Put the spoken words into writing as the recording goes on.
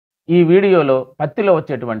ఈ వీడియోలో పత్తిలో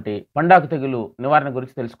వచ్చేటువంటి పండాకు తెగులు నివారణ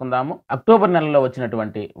గురించి తెలుసుకుందాము. అక్టోబర్ నెలలో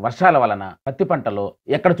వచ్చినటువంటి వర్షాల వలన పత్తి పంటలో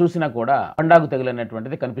ఎక్కడ చూసినా కూడా పండాకు తెగులు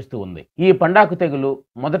అనేటువంటిది కనిపిస్తూ ఉంది. ఈ పండాకు తెగులు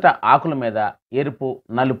మొదట ఆకుల మీద ఎరుపు,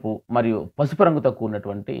 నలుపు మరియు పసుపు రంగుతో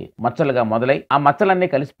కూడినటువంటి మచ్చలుగా మొదలై ఆ మచ్చలన్నీ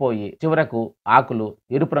కలిసిపోయి చివరకు ఆకులు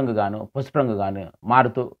ఎరుపు రంగుగాను పసుపు రంగుగాను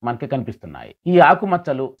మారుతూ మనకి కనిపిస్తున్నాయి. ఈ ఆకు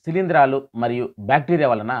మచ్చలు శిలీంధ్రాలు మరియు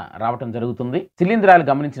బ్యాక్టీరియా వలన రావటం జరుగుతుంది. శిలీంధ్రాలు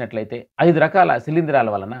గమనించినట్లయితే 5 రకాల శిలీంధ్రాల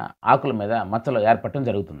వలన ఆకుల మీద మచ్చలు ఏర్పడటం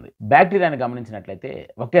జరుగుతుంది. బ్యాక్టీరియాని గమనించినట్లయితే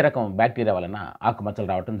ఒకే రకం బ్యాక్టీరియా వలన ఆకు మచ్చలు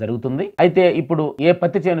రావటం జరుగుతుంది. అయితే ఇప్పుడు ఏ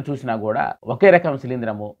పత్తి చేను చూసినా కూడా ఒకే రకం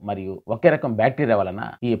శిలీంధ్రము మరియు ఒకే రకం బ్యాక్టీరియా వలన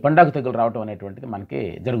ఈ పండాకు తెగులు రావటం అనేటువంటిది మనకి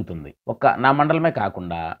జరుగుతుంది. నా మండలమే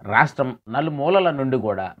కాకుండా రాష్ట్రం నలుమూలల నుండి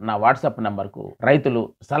కూడా నా వాట్సాప్ నంబర్కు రైతులు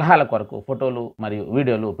సలహాల కొరకు ఫోటోలు మరియు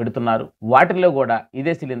వీడియోలు పెడుతున్నారు. వాటిల్లో కూడా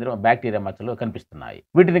ఇదే శిలీంధ్రం బ్యాక్టీరియా మచ్చలు కనిపిస్తున్నాయి.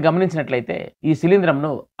 వీటిని గమనించినట్లయితే ఈ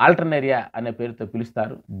శిలీంధ్రంను ఆల్టర్నేరియా అనే పేరుతో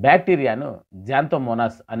పిలుస్తారు. బ్యాక్టీరియాను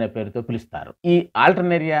జాంతోమోనాస్ అనే పేరుతో పిలుస్తారు. ఈ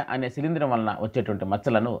ఆల్టర్నేరియా అనే శిలీంధ్రం వలన వచ్చేటువంటి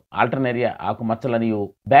మచ్చలను ఆల్టర్నేరియా ఆకు మచ్చలనియు,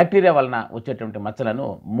 బ్యాక్టీరియా వలన వచ్చేటువంటి మచ్చలను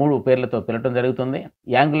 3 పేర్లతో పిలవటం జరుగుతుంది.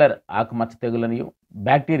 యాంగులర్ ఆకు మచ్చ తెగులనియు,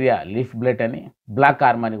 బ్యాక్టీరియా లీఫ్ బ్లైట్ అని, బ్లాక్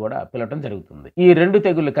ఆర్మ్ అని కూడా పిలవటం జరుగుతుంది. ఈ 2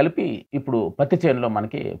 తెగుళ్లు కలిపి ఇప్పుడు పత్తి చేనులో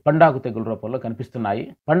మనకి పండాకు తెగులు రూపంలో కనిపిస్తున్నాయి.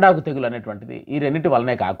 పండాకు తెగులు అనేటువంటిది ఈ రెండింటి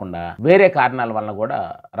వలనే కాకుండా వేరే కారణాల వలన కూడా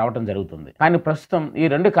రావటం జరుగుతుంది. కానీ ప్రస్తుతం ఈ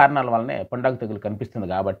 2 కారణాల వలనే పండాకు తెగులు కనిపిస్తుంది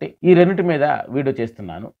కాబట్టి ఈ రెండింటి మీద వీడియో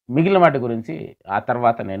చేస్తున్నాను. మిగిలిన వాటి గురించి ఆ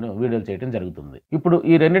తర్వాత నేను వీడియోలు చేయడం జరుగుతుంది. ఇప్పుడు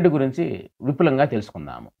ఈ రెండింటి గురించి విపులంగా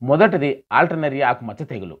తెలుసుకుందాము. మొదటిది ఆల్టర్నేరియా ఆకు మచ్చ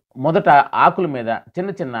తెగులు. మొదట ఆకుల మీద చిన్న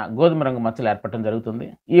చిన్న గోధుమ రంగు మచ్చలు ఏర్పడటం జరుగుతుంది.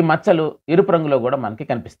 ఈ మచ్చలు ఎరుపు రంగులో కూడా మనకి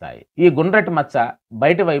కనిపిస్తాయి. ఈ గుండ్రటి మచ్చ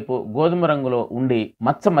బయట వైపు గోధుమ రంగులో ఉండి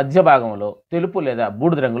మచ్చ మధ్య భాగంలో తెలుపు లేదా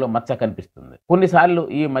బూడిద రంగులో మచ్చ కనిపిస్తుంది. కొన్నిసార్లు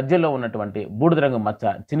ఈ మధ్యలో ఉన్నటువంటి బూడిద రంగు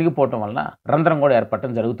మచ్చ చినిగిపోవటం వలన రంధ్రం కూడా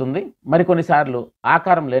ఏర్పడటం జరుగుతుంది. మరికొన్నిసార్లు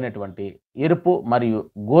ఆకారం లేనటువంటి ఎరుపు మరియు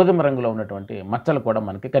గోధుమ రంగులో ఉన్నటువంటి మచ్చలు కూడా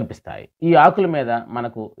మనకి కనిపిస్తాయి. ఈ ఆకుల మీద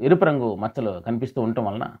మనకు ఎరుపు రంగు మచ్చలు కనిపిస్తూ ఉండటం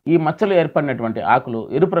వలన ఈ మచ్చలు ఏర్పడినటువంటి ఆకులు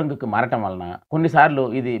ఎరుపు రంగుకి మారటం వలన కొన్నిసార్లు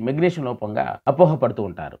ఇది మెగ్నీషియం లోపంగా అపోహపడుతూ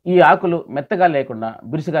ఉంటారు. ఈ ఆకులు మెత్తగా లేకుండా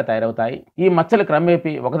బిరుసుగా తయారవుతాయి. ఈ మచ్చలు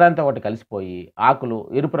క్రమేపీ ఒకదానితో ఒకటి కలిసిపోయి ఆకులు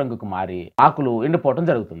ఎరుపు రంగుకు మారి ఆకులు ఎండిపోవటం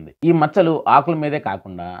జరుగుతుంది. ఈ మచ్చలు ఆకుల మీదే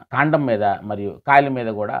కాకుండా కాండం మీద మరియు కాయల మీద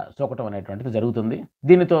కూడా సోకటం అనేటువంటిది జరుగుతుంది.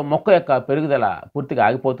 దీనితో మొక్క యొక్క పెరుగుదల పూర్తిగా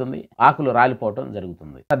ఆగిపోతుంది. ఆకులు రాలిపోవటం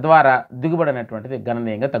జరుగుతుంది. తద్వారా దిగుబడి అనేటువంటిది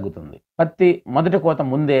గణనీయంగా తగ్గుతుంది. పత్తి మొదటి కోత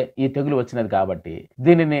ముందే ఈ తెగులు వచ్చినది కాబట్టి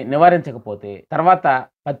దీనిని నివారించకపోతే తర్వాత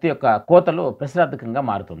పత్తి యొక్క కోతలు ప్రశ్నార్థకంగా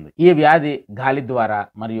మారుతుంది. ఈ వ్యాధి గాలి ద్వారా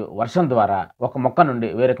మరియు వర్షం ద్వారా ఒక మొక్క నుండి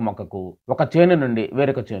వేరొక మొక్కకు, ఒక చేను నుండి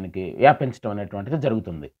వేరొక చేనుకి వ్యాపించడం అనేటువంటిది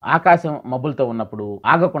జరుగుతుంది. ఆకాశం మబ్బులతో ఉన్నప్పుడు,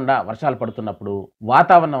 ఆగకుండా వర్షాలు పడుతున్నప్పుడు,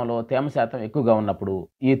 వాతావరణంలో తేమ శాతం ఎక్కువగా ఉన్నప్పుడు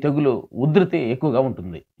ఈ తెగులు ఉధృతి ఎక్కువగా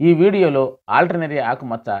ఉంటుంది. ఈ వీడియోలో ఆల్టర్నేరియా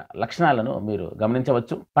ఆకుమచ్చ లక్షణాలను మీరు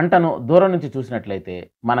గమనించవచ్చు. పంటను దూరం నుంచి చూసినట్లయితే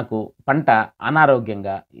మనకు పంట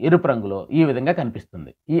అనారోగ్యంగా ఎరుపు రంగులో ఈ విధంగా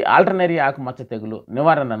కనిపిస్తుంది. ఈ ఆల్టర్నేరియా ఆకుమచ్చ తెగులు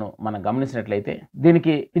నివారణను మనం గమనించినట్లయితే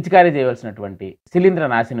దీనికి పిచికారీ చేయవలసినటువంటి శిలీంద్ర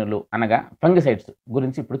నాశనులు అనగా ఫంగిసైడ్స్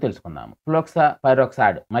గురించి ఇప్పుడు తెలుసుకుందాము.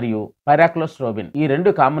 ఫ్లోక్సాపైరోక్సాడ్ మరియు పైరాక్లోస్ట్రోబిన్ ఈ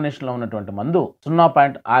 2 కాంబినేషన్ లో ఉన్నటువంటి మందు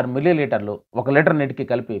 0.6 మిల్లీలీటర్లు 1 లీటర్ నీటికి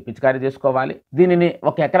కలిపి పిచికారీ చేసుకోవాలి. దీనిని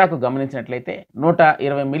 1 ఎకరాకు గమనించినట్లయితే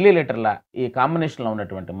 120 మిల్లీలీటర్ల ఈ కాంబినేషన్ లో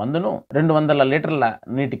ఉన్నటువంటి మందును 200 లీటర్ల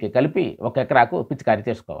నీటికి కలిపి 1 ఎకరాకు పిచికారీ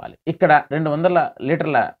చేసుకోవాలి. ఇక్కడ 200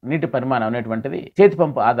 లీటర్ల నీటి పరిమాణం అనేటువంటిది చేతి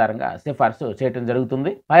పంపు ఆధారంగా సిఫార్సు చేయటం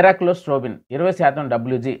జరుగుతుంది. పైరాక్లోస్ట్రోబిన్ 20%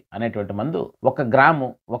 WG అనేటువంటి మందు 1 గ్రాము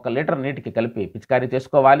 1 లీటర్ నీటికి కలిపి పిచికారీ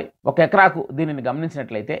చేసుకోవాలి. 1 ఎకరాకు దీనిని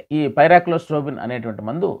గమనించినట్లయితే ఈ పైరాక్లోస్ట్రోబిన్ అనేటువంటి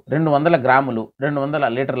మందు 200 గ్రాములు 200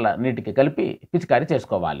 లీటర్ల నీటికి కలిపి పిచికారీ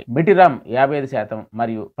చేసుకోవాలి. మెటిరామ్ 55%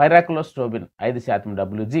 మరియు పైరాక్లోస్ట్రోబిన్ 5%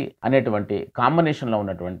 WG అనేటువంటి కాంబినేషన్ లో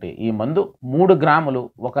ఉన్నటువంటి ఈ మందు 3 గ్రాములు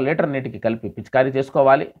 1 లీటర్ నీటికి కలిపి పిచికారీ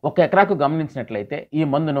చేసుకోవాలి. 1 ఎకరాకు గమనించినట్లయితే ఈ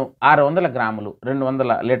మందును 600 గ్రాములు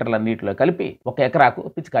 200 లీటర్ల నీటిలో కలిపి 1 ఎకరాకు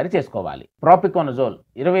పిచికారీ చేసుకోవాలి. ప్రోపికోనజోల్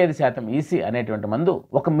 25% EC అనేటువంటి మందు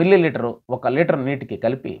 1 మిల్లీలీటరు 1 లీటర్ నీటికి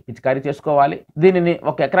కలిపి పిచికారీ చేసుకోవాలి. దీనిని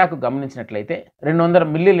 1 ఎకరాకు గమనించినట్లయితే 200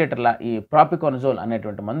 మిల్లీలీటర్ల ఈ ప్రోపికోనజోల్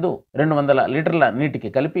అనేటువంటి మందు 200 లీటర్ల నీటికి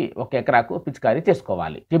కలిపి 1 ఎకరాకు పిచికారీ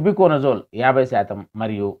చేసుకోవాలి. టెబికోనజోల్ 50%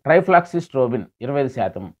 మరియు ట్రైఫ్లాక్సిస్ట్రోబిన్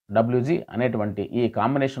 25% WG అనేటువంటి ఈ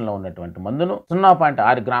కాంబినేషన్ లో ఉన్నటువంటి మందును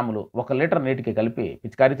 0.6 గ్రాములు 1 లీటర్ నీటికి కలిపి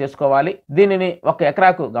పిచికారీ చేసుకోవాలి. దీనిని 1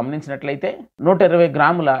 ఎకరాకు గమనించినట్లయితే 120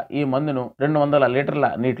 గ్రాముల ఈ మందును 200 లీటర్ల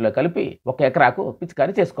నీటిలో కలిపి 1 ఎకరాకు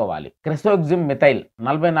పిచికారీ చేసుకోవాలి. క్రెసోక్సిమ్ మిథైల్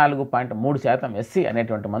 44.3% SC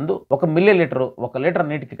అనేటువంటి మందు 1 మిల్లీలీటరు 1 లీటర్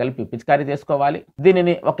నీటికి కలిపి పిచికారీ చేసుకోవాలి.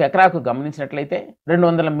 దీనిని 1 ఎకరాకు గమనించినట్లయితే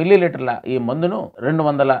 200 మిల్లీలీటర్ల ఈ మందును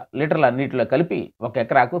 200 లీటర్ల నీటిలో కలిపి 1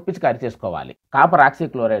 ఎకరాకు పిచికారీ చేసుకోవాలి. కాపర్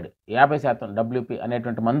ఆక్సిక్లోరైడ్ క్లోరైడ్ 50% WP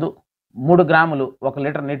అనేటువంటి మందు 3 గ్రాములు 1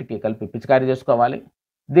 లీటర్ నీటికి కలిపి పిచికారీ చేసుకోవాలి.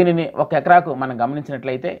 దీనిని 1 ఎకరాకు మనం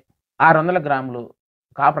గమనించినట్లయితే 600 గ్రాములు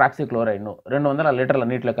కాపర్ ఆక్సీ క్లోరైడ్ను 200 లీటర్ల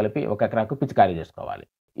నీటిలో కలిపి 1 ఎకరాకు పిచికారీ చేసుకోవాలి.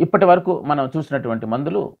 ఇప్పటి వరకు మనం చూసినటువంటి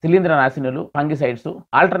మందులు శిలీంద్ర నాశినులు, ఫంగిసైడ్స్,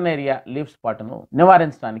 ఆల్టర్నేరియా లీఫ్ స్పాట్ను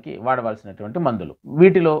నివారించడానికి వాడవలసినటువంటి మందులు.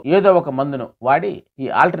 వీటిలో ఏదో ఒక మందును వాడి ఈ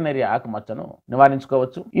ఆల్టర్నేరియా ఆకుమచ్చను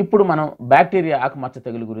నివారించుకోవచ్చు. ఇప్పుడు మనం బ్యాక్టీరియా ఆకుమచ్చ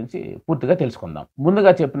తెగులు గురించి పూర్తిగా తెలుసుకుందాం.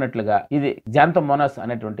 ముందుగా చెప్పినట్లుగా ఇది జాంతోమోనాస్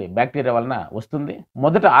అనేటువంటి బ్యాక్టీరియా వలన వస్తుంది.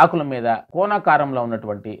 మొదట ఆకుల మీద కోణాకారంలో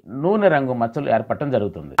ఉన్నటువంటి నూనె రంగు మచ్చలు ఏర్పడటం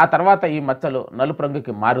జరుగుతుంది. ఆ తర్వాత ఈ మచ్చలు నలుపు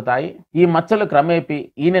రంగుకి మారుతాయి. ఈ మచ్చలు క్రమేపీ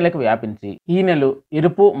ఈనెలకు వ్యాపించి ఈనెలు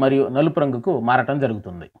ఎరుపు మరియు నలుపు రంగుకు మారటం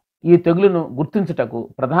జరుగుతుంది. ఈ తెగులును గుర్తించుటకు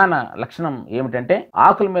ప్రధాన లక్షణం ఏమిటంటే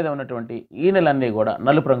ఆకుల మీద ఉన్నటువంటి ఈనెలన్నీ కూడా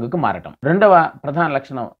నలుపు రంగుకు మారటం. రెండవ ప్రధాన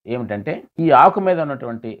లక్షణం ఏమిటంటే ఈ ఆకు మీద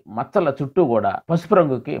ఉన్నటువంటి మచ్చల చుట్టూ కూడా పసుపు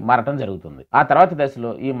రంగుకి మారటం జరుగుతుంది. ఆ తర్వాత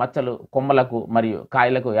దశలో ఈ మచ్చలు కొమ్మలకు మరియు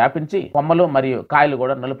కాయలకు వ్యాపించి కొమ్మలు మరియు కాయలు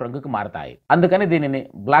కూడా నలుపు రంగుకు మారతాయి. అందుకని దీనిని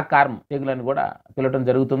బ్లాక్ కార్మ్ తెగులు అని కూడా పిలవటం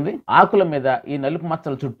జరుగుతుంది. ఆకుల మీద ఈ నలుపు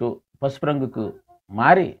మచ్చల చుట్టూ పసుపు రంగుకు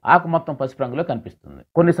మారి ఆకు మొత్తం పసుపు రంగులో కనిపిస్తుంది.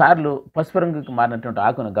 కొన్నిసార్లు పసుపు రంగుకి మారినటువంటి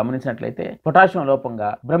ఆకును గమనించినట్లయితే పొటాషియం లోపంగా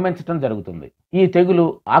భ్రమించటం జరుగుతుంది. ఈ తెగులు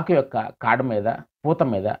ఆకు యొక్క కాడ మీద, పూత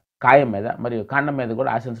మీద, కాయ మీద మరియు కాండం మీద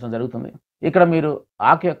కూడా ఆశించడం జరుగుతుంది. ఇక్కడ మీరు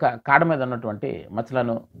ఆకు యొక్క కాడ మీద ఉన్నటువంటి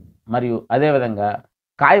మచ్చలను మరియు అదేవిధంగా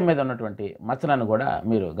కాయ మీద ఉన్నటువంటి మచ్చలను కూడా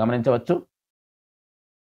మీరు గమనించవచ్చు.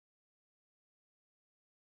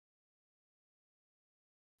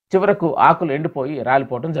 చివరకు ఆకులు ఎండిపోయి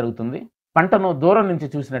రాలిపోవటం జరుగుతుంది. పంటను దూరం నుంచి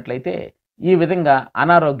చూసినట్లయితే ఈ విధంగా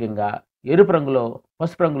అనారోగ్యంగా ఎరుపు రంగులో,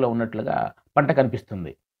 పసుపు రంగులో ఉన్నట్లుగా పంట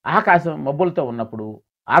కనిపిస్తుంది. ఆకాశం మబ్బులతో ఉన్నప్పుడు,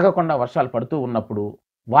 ఆగకుండా వర్షాలు పడుతూ ఉన్నప్పుడు,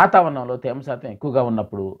 వాతావరణంలో తేమ శాతం ఎక్కువగా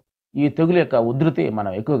ఉన్నప్పుడు ఈ తెగులు యొక్క ఉధృతి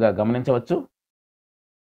మనం ఎక్కువగా గమనించవచ్చు.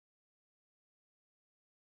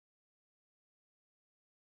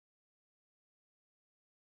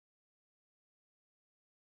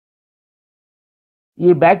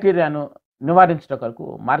 ఈ బ్యాక్టీరియాను నివారించడం కొరకు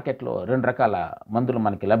మార్కెట్లో 2 రకాల మందులు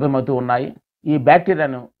మనకి లభ్యమవుతూ ఉన్నాయి. ఈ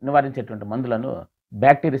బ్యాక్టీరియాను నివారించేటువంటి మందులను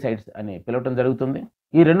బ్యాక్టీరిసైడ్స్ అని పిలవటం జరుగుతుంది.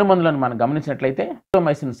 ఈ 2 మందులను మనం గమనించినట్లయితే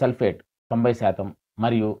మైసిన్ సల్ఫేట్ 90%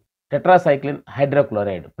 మరియు టెట్రాసైక్లిన్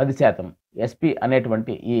హైడ్రోక్లోరైడ్ 10% SP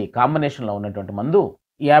అనేటువంటి ఈ కాంబినేషన్లో ఉన్నటువంటి మందు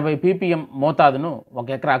 50 ppm మోతాదును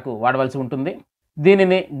 1 ఎకరాకు వాడవలసి ఉంటుంది.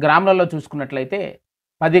 దీనిని గ్రాములలో చూసుకున్నట్లయితే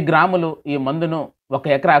 10 గ్రాములు ఈ మందును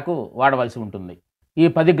 1 ఎకరాకు వాడవలసి ఉంటుంది. ఈ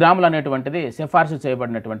 10 గ్రాములు అనేటువంటిది సిఫార్సు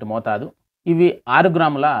చేయబడినటువంటి మోతాదు. ఇవి 6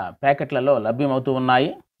 గ్రాముల ప్యాకెట్లలో లభ్యమవుతూ ఉన్నాయి.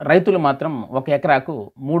 రైతులు మాత్రం 1 ఎకరాకు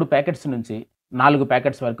 3 ప్యాకెట్స్ నుంచి 4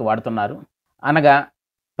 ప్యాకెట్స్ వరకు వాడుతున్నారు. అనగా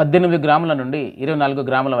 18 గ్రాముల నుండి 24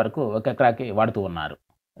 గ్రాముల వరకు 1 ఎకరాకి వాడుతూ ఉన్నారు.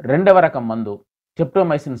 రెండవ రకం మందు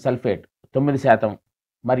టెట్రామైసిన్ సల్ఫేట్ 9%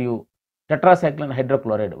 మరియు టెట్రాసైక్లిన్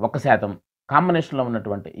హైడ్రోక్లోరైడ్ 1% కాంబినేషన్లో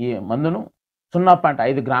ఉన్నటువంటి ఈ మందును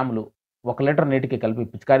 0.5 గ్రాములు 1 లీటర్ నీటికి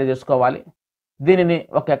కలిపి పిచికారీ చేసుకోవాలి. దీనిని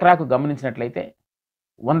 1 ఎకరాకు గమనించినట్లయితే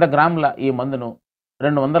 100 గ్రాముల ఈ మందును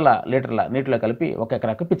 200 లీటర్ల నీటిలో కలిపి 1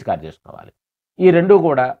 ఎకరాకు పిచికారీ చేసుకోవాలి. ఈ రెండూ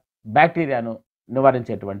కూడా బ్యాక్టీరియాను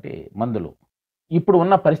నివారించేటువంటి మందులు. ఇప్పుడు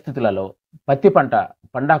ఉన్న పరిస్థితులలో పత్తి పంట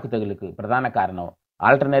పండాకు తెగులుకి ప్రధాన కారణం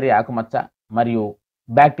ఆల్టర్నేరియా ఆకుమచ్చ మరియు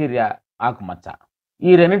బ్యాక్టీరియా ఆకుమచ్చ.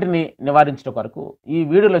 ఈ రెండింటిని నివారించడం కొరకు ఈ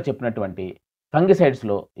వీడియోలో చెప్పినటువంటి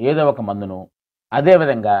ఫంగిసైడ్స్లో ఏదో ఒక మందును,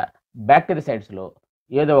 అదేవిధంగా బ్యాక్టీరిసైడ్స్లో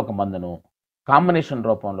ఏదో ఒక మందును కాంబినేషన్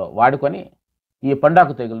రూపంలో వాడుకొని ఈ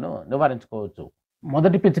పండాకు తెగులును నివారించుకోవచ్చు.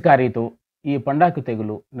 మొదటి పిచికారీతో ఈ పండాకు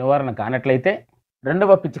తెగులు నివారణ కానట్లయితే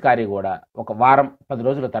రెండవ పిచికారీ కూడా 1 వారం 10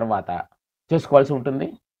 రోజుల తర్వాత చేసుకోవాల్సి ఉంటుంది.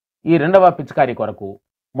 ఈ రెండవ పిచికారీ కొరకు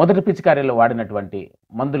మొదటి పిచికారీలో వాడినటువంటి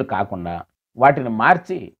మందులు కాకుండా వాటిని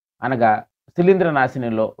మార్చి, అనగా శిలీంద్ర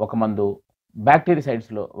నాశినిలో 1 మందు,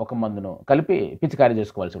 బ్యాక్టీరిసైడ్స్లో 1 మందును కలిపి పిచికారీ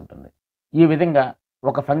చేసుకోవాల్సి ఉంటుంది. ఈ విధంగా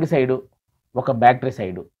 1 ఫంగిసైడు, 1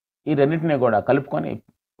 బ్యాక్టీరిసైడు ఈ రెండింటినీ కూడా కలుపుకొని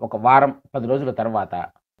 1 వారం 10 రోజుల తర్వాత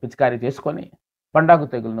పిచికారీ చేసుకొని పండాకు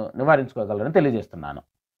తెగులను నివారించుకోగలరని తెలియజేస్తున్నాను.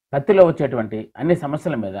 పత్తిలో వచ్చేటువంటి అన్ని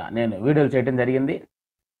సమస్యల మీద నేను వీడియోలు చేయడం జరిగింది.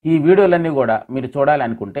 ఈ వీడియోలన్నీ కూడా మీరు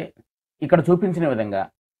చూడాలనుకుంటే ఇక్కడ చూపించిన విధంగా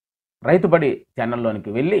రైతుబడి ఛానల్లోనికి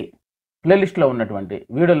వెళ్ళి ప్లేలిస్ట్లో ఉన్నటువంటి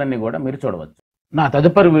వీడియోలన్నీ కూడా మీరు చూడవచ్చు. నా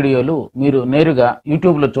తదుపరి వీడియోలు మీరు నేరుగా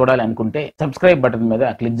యూట్యూబ్లో చూడాలనుకుంటే సబ్స్క్రైబ్ బటన్ మీద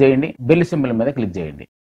క్లిక్ చేయండి, బెల్ సింబల్ మీద క్లిక్ చేయండి.